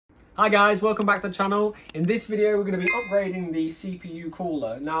Hi guys, welcome back to the channel. In this video we're going to be upgrading the CPU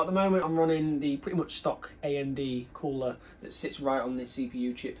cooler. Now at the moment I'm running the pretty much stock AMD cooler that sits right on this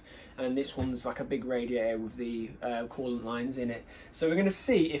CPU chip, and this one's like a big radiator with the coolant lines in it. So we're going to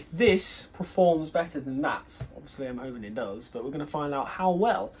see if this performs better than that. Obviously I'm hoping it does, but we're going to find out how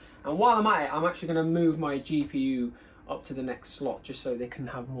well. And while I'm at it, I'm actually going to move my GPU up to the next slot just so they can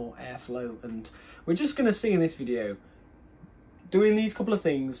have more airflow, and we're just going to see in this video, doing these couple of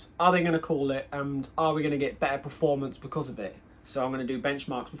things, are they going to cool it, and are we going to get better performance because of it? So I'm going to do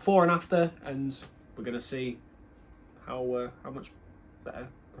benchmarks before and after, and we're going to see how much better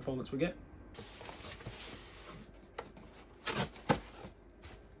performance we get.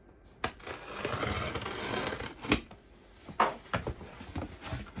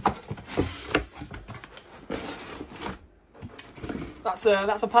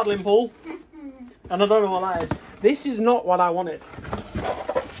 That's a paddling pool, and I don't know what that is. This is not what I wanted.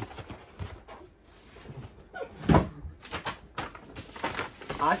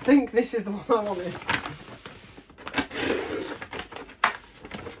 I think this is the one I wanted.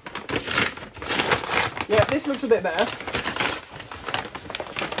 Yeah, this looks a bit better.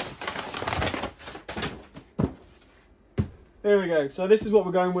 There we go. So this is what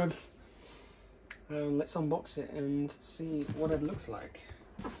we're going with. Let's unbox it and see what it looks like.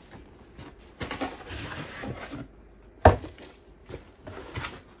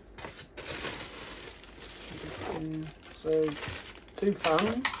 So, 2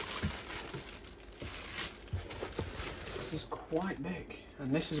 fans. This is quite big,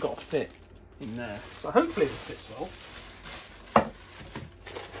 and this has got to fit in there. So hopefully this fits well.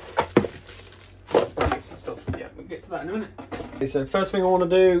 Bits and stuff. Yeah, we'll get to that in a minute. Okay, so first thing I want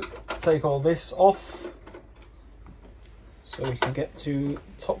to do, take all this off, so we can get to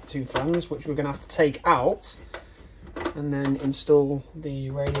top 2 fans, which we're going to have to take out, and then install the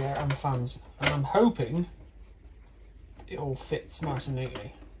radiator and fans. And I'm hoping it all fits nice and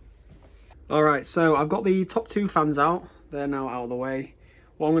neatly. Alright, so I've got the top 2 fans out. They're now out of the way.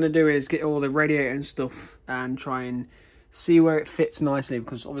 What I'm going to do is get all the radiator and stuff and try and see where it fits nicely,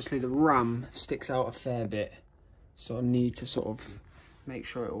 because obviously the RAM sticks out a fair bit. So I need to sort of make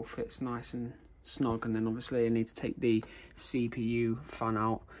sure it all fits nice and snug, and then obviously I need to take the CPU fan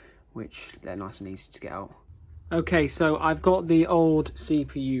out, which they're nice and easy to get out. Okay, so I've got the old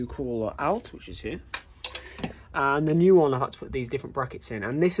CPU cooler out, which is here. And the new one, I've had to put these different brackets in,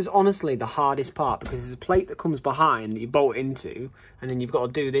 and this is honestly the hardest part, because there's a plate that comes behind that you bolt into, and then you've got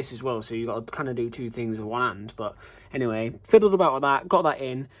to do this as well, so you've got to kind of do 2 things with one hand. But anyway, fiddled about with that, got that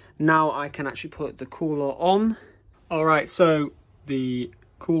in. Now I can actually put the cooler on. Alright, so the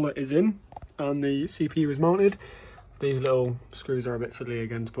cooler is in and the CPU is mounted. These little screws are a bit fiddly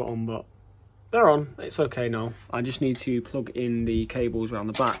again to put on, but they're on. It's okay now. I just need to plug in the cables around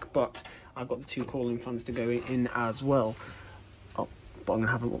the back, but I've got the 2 cooling fans to go in as well. Oh, but I'm going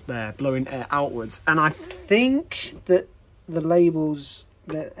to have them up there, blowing air outwards. And I think that the labels,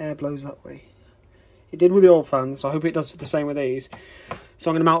 the air blows that way. It did with the old fans, so I hope it does the same with these.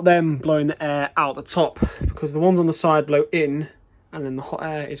 So I'm going to mount them blowing the air out the top, because the ones on the side blow in, and then the hot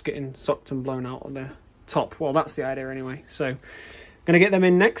air is getting sucked and blown out of the top. Well, that's the idea anyway. So I'm going to get them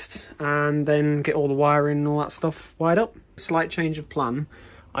in next, and then get all the wiring and all that stuff wired up. Slight change of plan.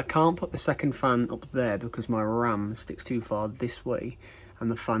 I can't put the second fan up there because my RAM sticks too far this way,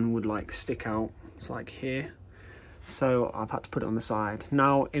 and the fan would like stick out. It's like here. So I've had to put it on the side.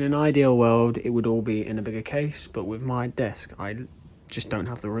 Now, in an ideal world, it would all be in a bigger case, but with my desk, I just don't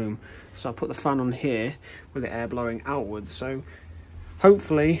have the room. So I've put the fan on here with the air blowing outwards. So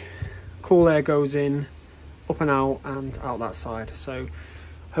hopefully cool air goes in, up and out that side. So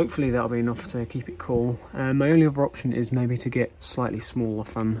hopefully that'll be enough to keep it cool. My only other option is maybe to get slightly smaller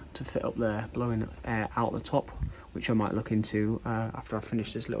fan to fit up there, blowing air out the top, which I might look into after I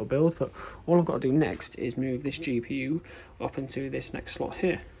finish this little build. But all I've got to do next is move this GPU up into this next slot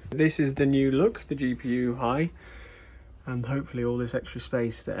here. This is the new look, the GPU high, and hopefully all this extra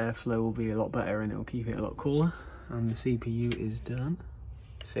space, the airflow will be a lot better and it'll keep it a lot cooler. And the CPU is done.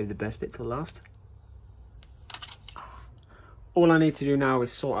 Save the best bit till last. All I need to do now is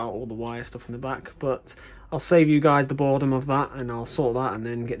sort out all the wire stuff in the back, but I'll save you guys the boredom of that, and I'll sort that and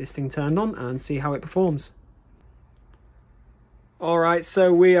then get this thing turned on and see how it performs. Alright,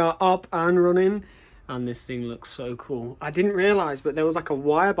 so we are up and running, and this thing looks so cool. I didn't realise, but there was like a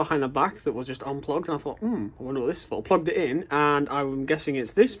wire behind the back that was just unplugged, and I thought, I wonder what this is for. Plugged it in, and I'm guessing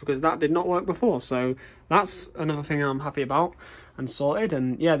it's this, because that did not work before. So that's another thing I'm happy about and sorted.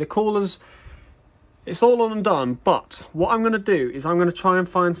 And yeah, the coolers, It's all undone, but what I'm going to do is I'm going to try and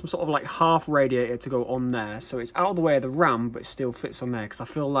find some sort of like half radiator to go on there, so it's out of the way of the RAM but it still fits on there, because I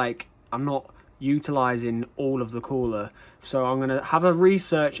feel like I'm not utilising all of the cooler. So I'm going to have a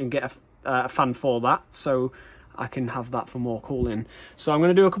research and get a fan for that, so I can have that for more cooling. So I'm going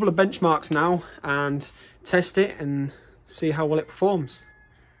to do a couple of benchmarks now and test it and see how well it performs.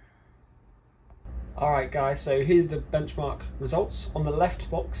 Alright guys, so here's the benchmark results. On the left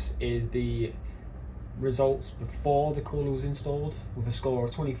box is the results before the cooler was installed, with a score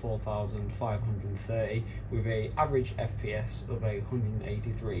of 24,530 with a average FPS of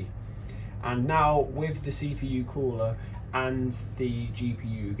 183. And now with the CPU cooler and the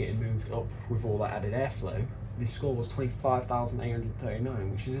GPU getting moved up with all that added airflow, this score was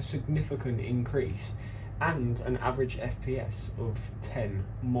 25,839, which is a significant increase and an average FPS of 10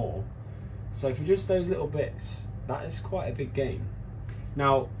 more. So for just those little bits, that is quite a big gain.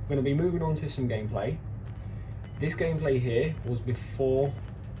 Now, we're going to be moving on to some gameplay. This gameplay here was before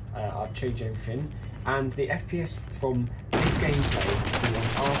I've changed everything, and the FPS from this gameplay to the one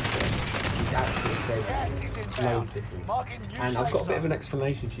after is actually great, loads different. And I've got a bit of an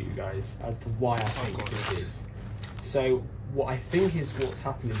explanation to you guys as to why I think this is. So what I think is what's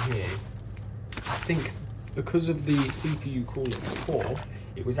happening here, I think because of the CPU cooler before,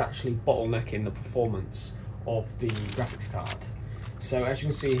 it was actually bottlenecking the performance of the graphics card. So as you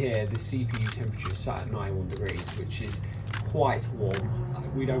can see here, the CPU temperature is sat at 91 degrees, which is quite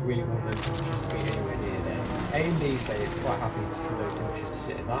warm. We don't really want those temperatures to be anywhere near there. AMD say it's quite happy for those temperatures to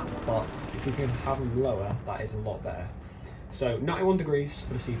sit at that, but if we can have them lower, that is a lot better. So 91 degrees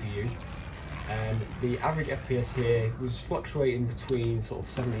for the CPU, and the average FPS here was fluctuating between sort of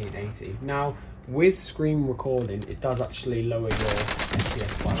 70 and 80. Now, with screen recording, it does actually lower your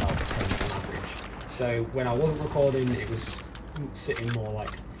FPS by about 10 on average. So when I wasn't recording, it was sitting more like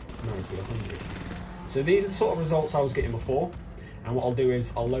 90 or 100. So these are the sort of results I was getting before, and what I'll do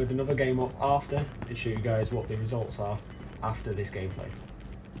is I'll load another game up after and show you guys what the results are after this gameplay.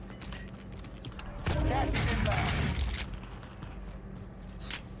 Gas is inbound.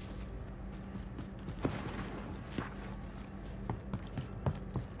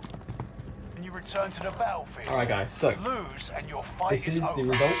 And you return to the battlefield. Alright guys, so lose and your fight this is the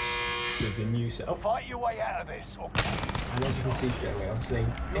results with the new setup. Fight your way out of this. And as you can see straight away, obviously,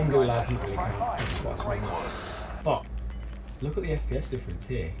 in blue light, not really count, but look at the FPS difference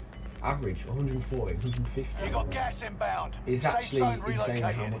here. Average 140, 150. You got gas inbound. It's actually insane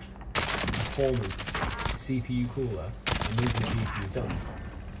how much performance CPU cooler and moving the GPU is done.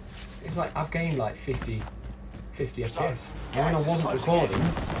 It's like I've gained like 50 FPS. And when I wasn't recording,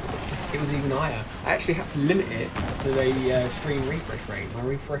 it was even higher. I actually had to limit it to the screen refresh rate. My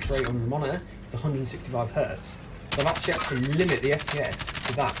refresh rate on the monitor is 165 Hz. So I've actually had to limit the FPS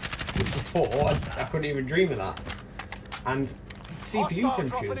to that, which before I couldn't even dream of that. And CPU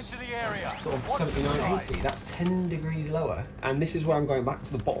temperatures, sort of 79, 80, that's 10 degrees lower. And this is where I'm going back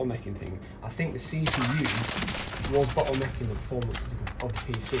to the bottlenecking thing. I think the CPU was bottlenecking the performance of the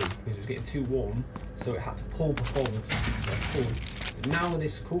PC because it was getting too warm, so it had to pull performance up. So cool. But now with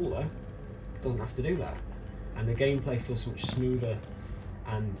this cooler, it doesn't have to do that. And the gameplay feels so much smoother,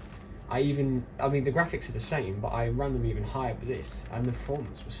 and I mean the graphics are the same, but I ran them even higher with this and the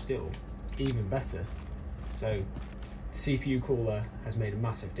performance was still even better. So the CPU cooler has made a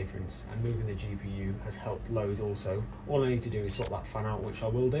massive difference, and moving the GPU has helped loads also. All I need to do is sort that fan out, which I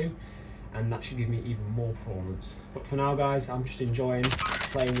will do, and that should give me even more performance. But for now guys, I'm just enjoying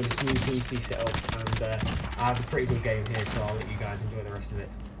playing with this new PC setup, and I have a pretty good game here, so I'll let you guys enjoy the rest of it.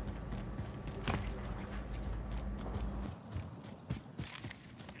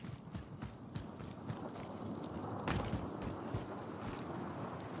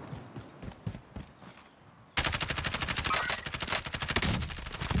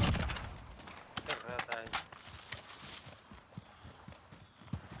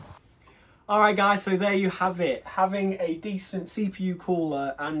 Alright guys, so there you have it. Having a decent CPU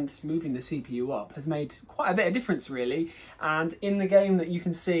cooler and moving the CPU up has made quite a bit of difference really, and in the game that you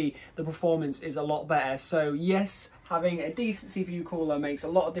can see the performance is a lot better. So yes, having a decent CPU cooler makes a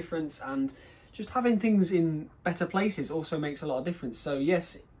lot of difference, and just having things in better places also makes a lot of difference. So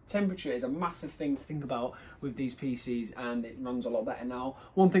yes, temperature is a massive thing to think about with these PCs, and it runs a lot better now.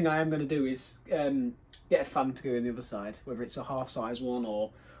 One thing I am going to do is get a fan to go on the other side, whether it's a half size one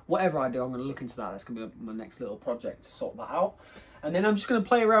or whatever I do. I'm going to look into that. That's going to be my next little project to sort that out. And then I'm just going to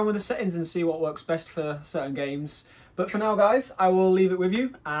play around with the settings and see what works best for certain games. But for now guys, I will leave it with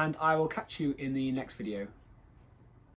you, and I will catch you in the next video.